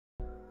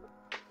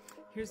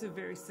Here's a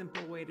very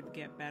simple way to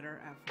get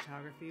better at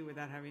photography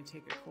without having to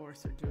take a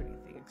course or do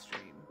anything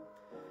extreme.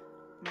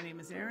 My name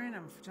is Erin.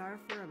 I'm a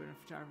photographer. I've been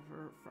a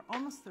photographer for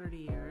almost 30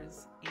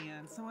 years,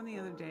 and someone the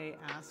other day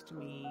asked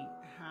me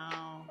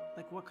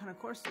what kind of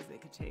courses they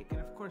could take, and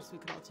of course we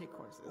could all take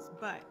courses,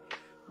 but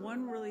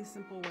one really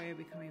simple way of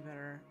becoming a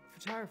better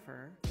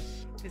photographer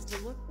is to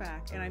look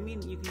back, and I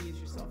mean you can use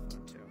your cell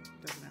phone too.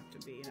 It doesn't have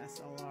to be an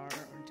SLR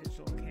or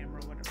digital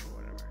camera, whatever.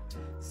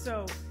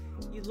 So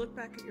you look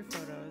back at your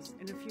photos,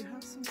 and if you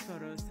have some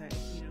photos that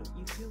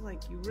you feel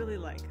like you really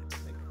like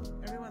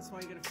every once in a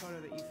while you get a photo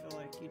that you feel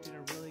like you did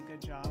a really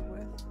good job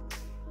with,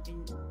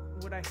 and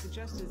what I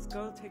suggest is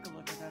go take a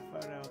look at that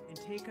photo and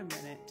take a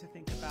minute to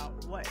think about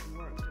what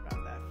worked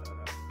about that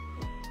photo.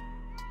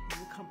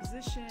 Is it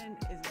composition?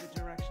 Is it the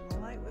direction the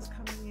light was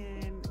coming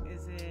in?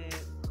 Is it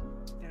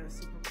that it was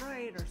super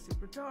bright or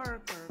super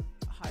dark or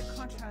high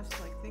contrast?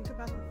 Think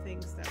about the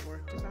things that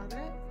worked about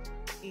it,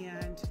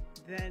 and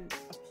then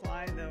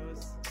apply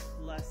those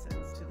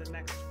lessons to the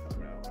next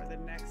photo or the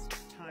next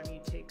time you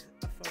take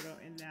a photo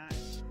in that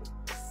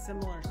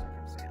similar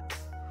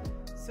circumstance.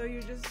 So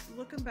you're just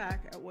looking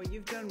back at what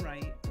you've done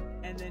right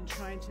and then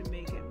trying to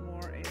make it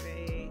more of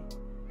a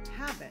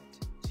habit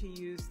to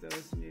use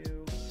those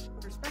new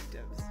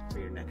perspectives for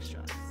your next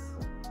shots.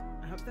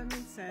 I hope that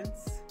made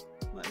sense.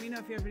 Let me know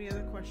if you have any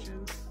other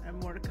questions. I have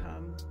more to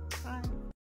come. Bye.